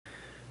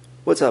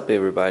What's up,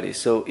 everybody?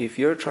 So if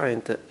you're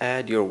trying to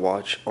add your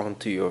watch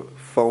onto your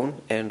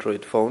phone,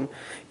 Android phone,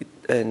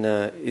 and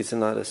it's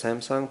not a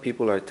Samsung,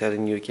 people are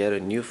telling you get a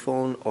new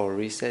phone or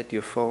reset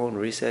your phone,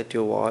 reset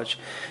your watch.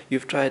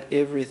 You've tried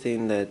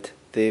everything that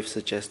they've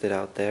suggested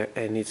out there,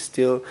 and it's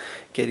still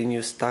getting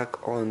you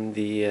stuck on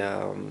the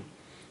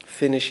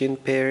finishing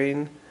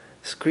pairing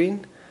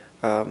screen.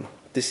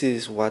 This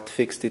is what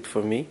fixed it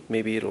for me.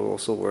 Maybe it'll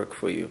also work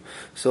for you.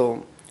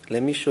 So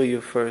let me show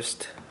you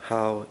first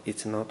how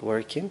it's not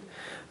working.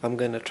 I'm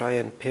gonna try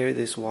and pair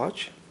this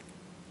watch,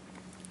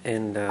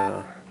 and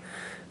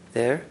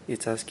there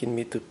it's asking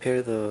me to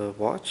pair the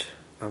watch.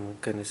 I'm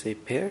gonna say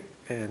pair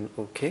and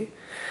OK,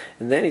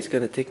 and then it's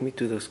gonna take me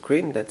to the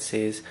screen that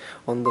says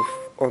on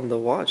the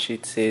watch,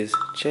 it says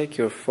check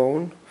your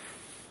phone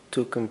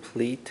to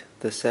complete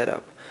the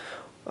setup.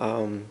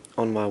 On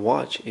my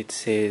watch it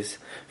says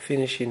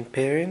finishing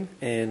pairing,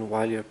 and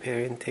while you're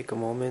pairing, take a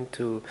moment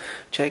to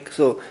check.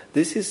 So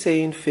this is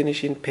saying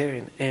finishing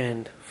pairing,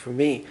 and for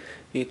me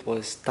it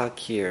was stuck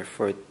here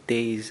for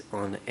days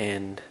on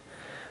end.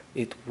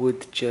 It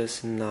would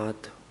just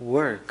not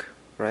work,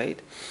 right?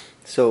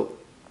 So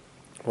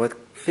what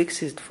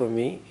fixes it for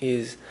me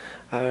is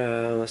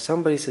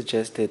somebody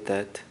suggested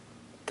that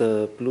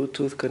the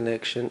Bluetooth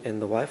connection and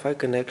the Wi-Fi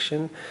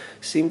connection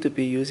seem to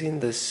be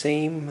using the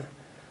same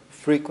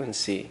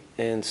frequency,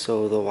 and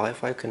so the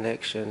Wi-Fi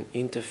connection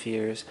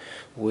interferes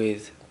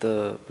with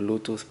the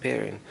Bluetooth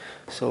pairing.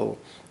 So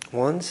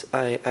once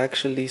I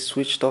actually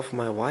switched off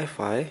my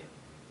Wi-Fi,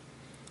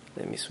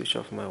 let me switch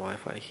off my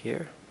Wi-Fi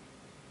here.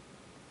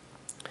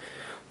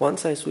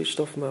 Once I switched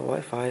off my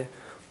Wi-Fi,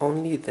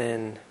 only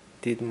then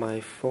did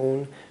my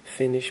phone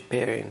finish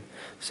pairing.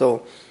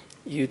 So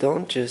you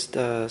don't just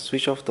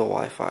switch off the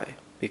Wi-Fi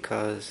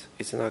because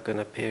it's not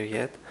gonna pair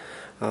yet.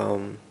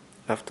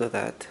 After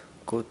that,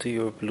 go to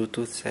your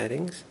Bluetooth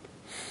settings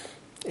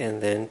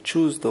and then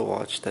choose the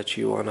watch that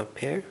you want to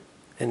pair,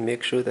 and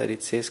make sure that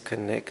it says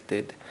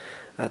connected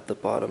at the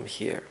bottom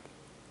here.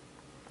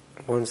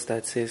 Once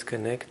that says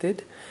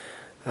connected,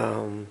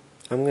 I'm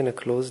going to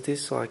close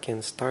this so I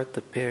can start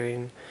the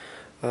pairing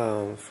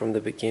from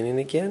the beginning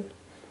again.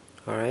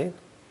 Alright,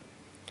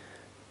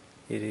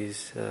 it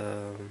is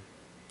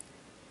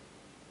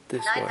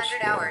this watch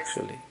here,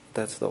 actually.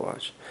 That's the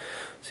watch.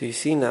 So you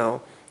see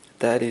now,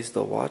 that is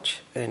the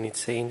watch, and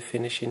it's saying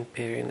finishing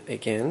pairing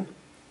again,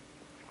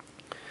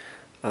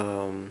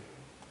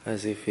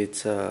 as if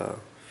it's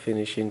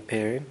finishing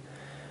pairing.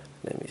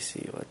 Let me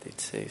see what it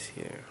says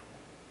here.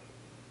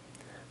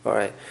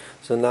 Alright,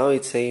 so now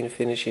it's saying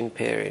finishing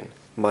pairing.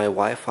 My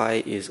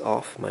Wi-Fi is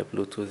off, my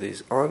Bluetooth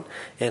is on,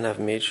 and I've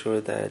made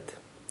sure that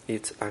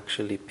it's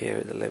actually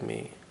paired. Let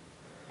me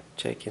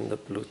check in the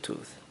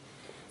Bluetooth.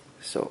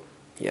 So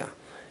yeah,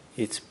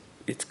 it's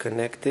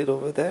connected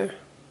over there.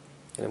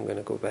 And I'm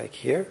gonna go back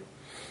here.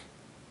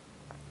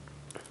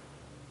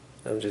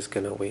 I'm just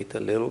gonna wait a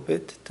little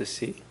bit to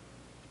see.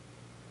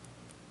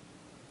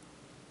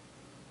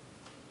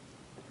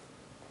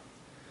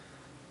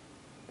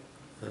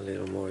 A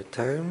little more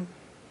time.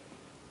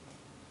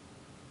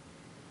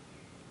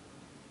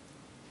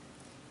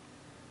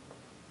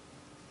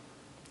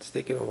 It's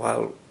taking a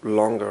while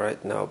longer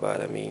right now,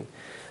 but I mean,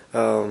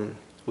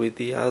 with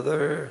the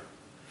other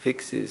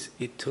fixes,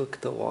 it took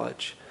the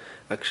watch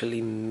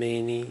actually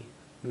many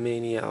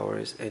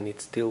hours, and it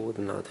still would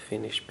not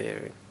finish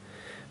pairing.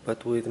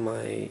 But with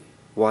my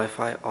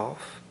Wi-Fi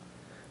off,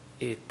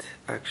 it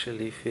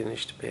actually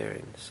finished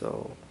pairing.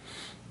 So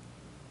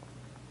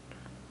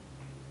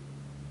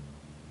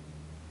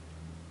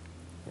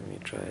let me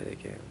try it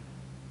again.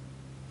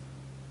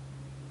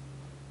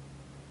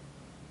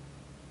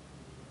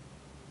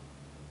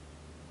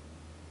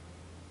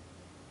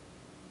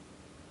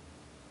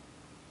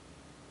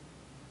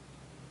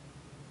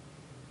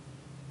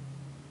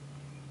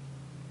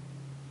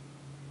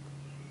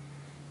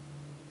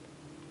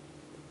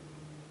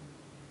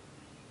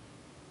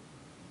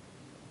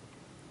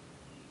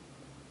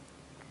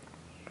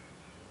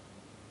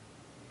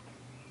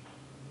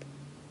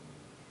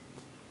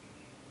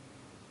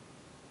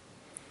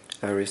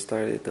 I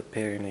restarted the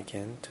pairing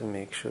again to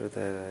make sure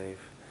that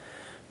I've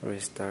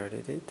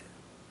restarted it.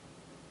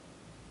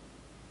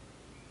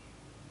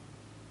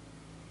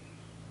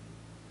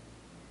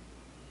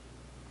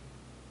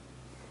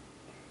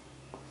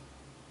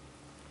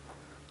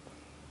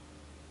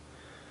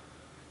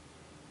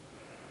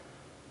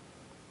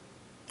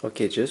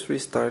 Okay, just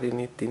restarting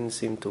it didn't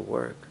seem to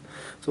work.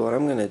 So what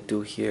I'm gonna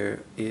do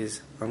here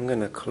is I'm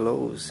gonna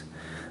close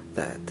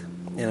that,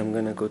 and I'm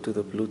gonna go to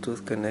the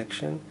Bluetooth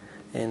connection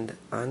and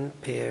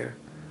unpair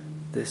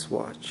this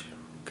watch.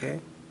 Okay,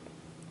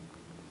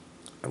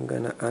 I'm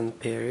gonna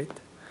unpair it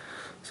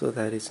so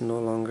that it's no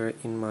longer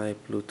in my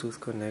Bluetooth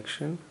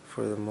connection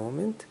for the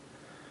moment,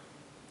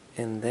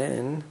 and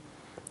then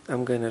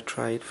I'm gonna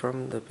try it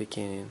from the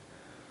beginning.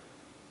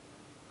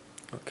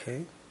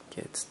 Okay,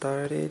 get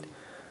started.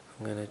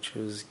 I'm gonna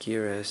choose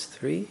gear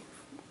S3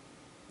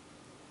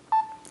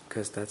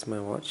 because that's my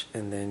watch,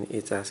 and then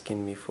it's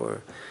asking me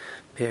for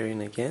pairing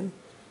again,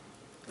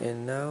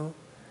 and now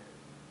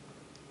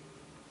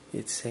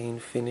It's saying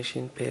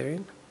finishing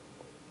pairing.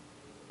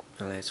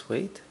 Now let's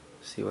wait,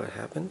 see what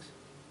happens.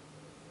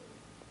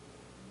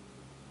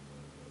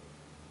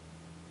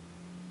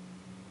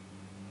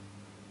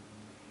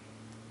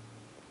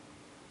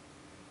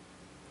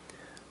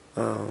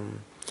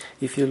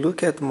 If you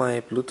look at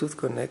my Bluetooth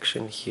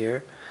connection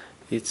here,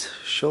 it's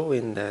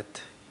showing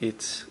that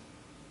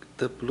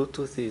the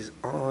Bluetooth is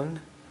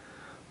on,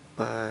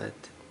 but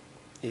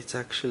it's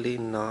actually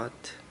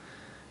not.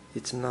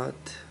 It's not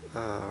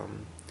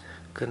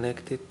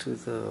connected to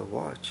the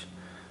watch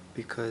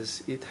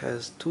because it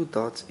has two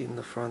dots in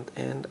the front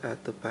and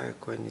at the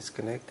back when it's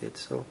connected.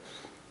 So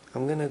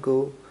I'm gonna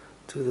go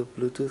to the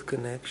Bluetooth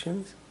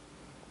connections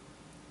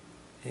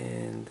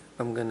and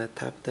I'm gonna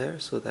tap there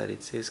so that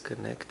it says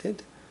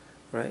connected,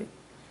 right?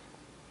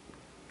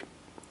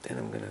 Then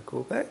I'm gonna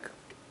go back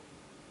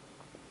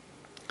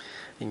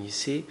and you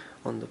see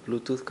on the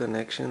Bluetooth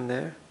connection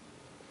there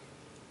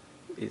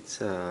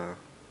it's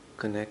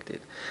connected,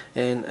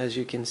 and as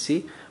you can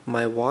see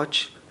my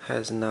watch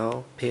has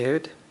now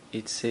paired.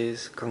 It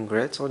says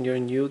congrats on your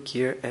new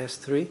Gear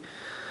S3,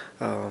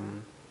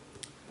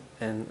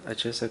 and I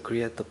just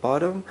agree at the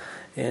bottom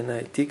and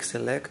I tick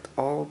select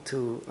all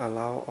to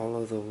allow all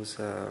of those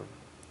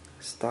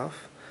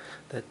stuff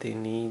that they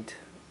need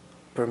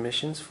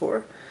permissions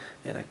for,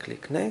 and I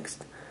click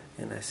next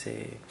and I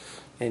say,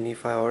 and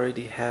if I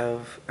already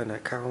have an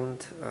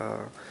account,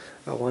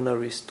 I want to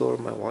restore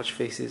my watch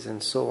faces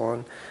and so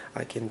on,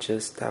 I can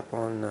just tap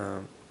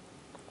on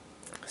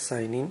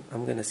sign in.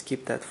 I'm gonna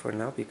skip that for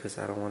now because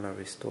I don't want to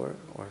restore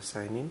or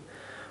sign in,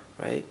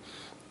 right?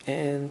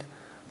 And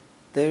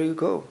there you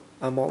go,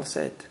 I'm all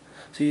set.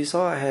 So you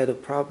saw I had a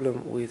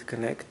problem with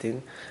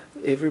connecting.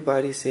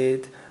 Everybody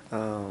said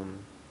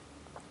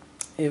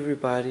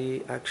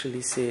everybody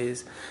actually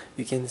says,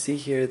 you can see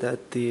here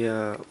that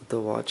the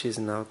watch is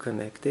now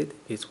connected,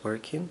 it's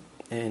working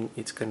and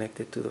it's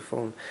connected to the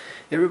phone.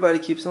 Everybody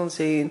keeps on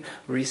saying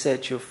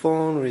reset your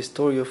phone,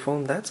 restore your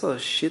phone. That's a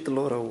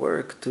shitload of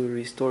work to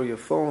restore your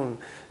phone,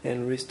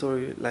 and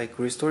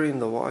restoring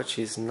the watch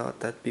is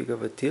not that big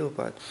of a deal,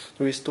 but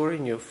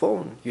restoring your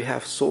phone, you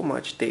have so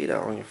much data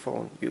on your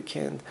phone, you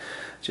can't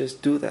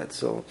just do that.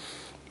 So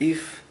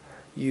if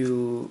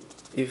you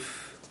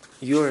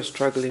are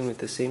struggling with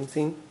the same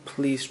thing,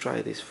 please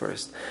try this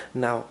first.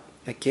 Now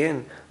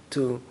again,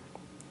 to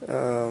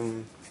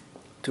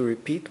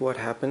repeat what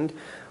happened,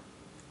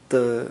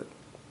 the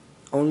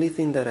only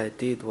thing that I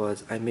did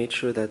was I made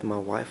sure that my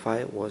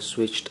Wi-Fi was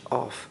switched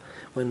off.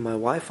 When my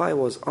Wi-Fi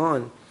was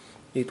on,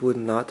 it would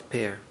not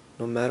pair.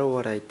 No matter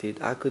what I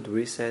did, I could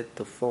reset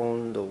the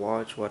phone, the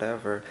watch,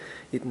 whatever,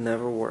 it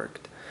never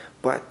worked.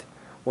 But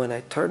when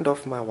I turned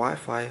off my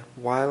Wi-Fi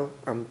while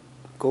I'm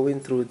going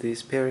through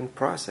this pairing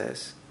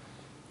process,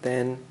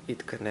 then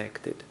it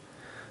connected.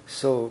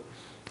 So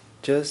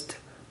just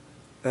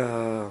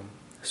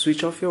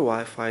switch off your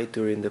Wi-Fi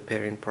during the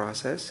pairing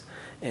process,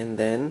 and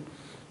then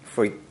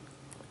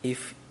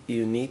if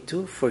you need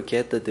to,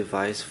 forget the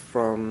device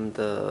from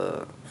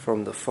the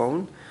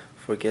phone,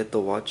 forget the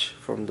watch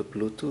from the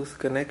Bluetooth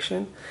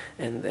connection,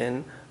 and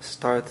then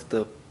start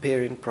the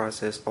pairing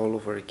process all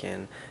over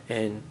again,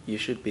 and you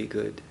should be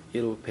good.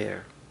 It'll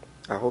pair.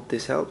 I hope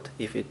this helped.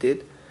 If it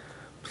did,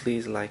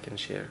 please like and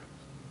share.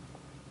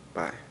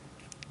 Bye.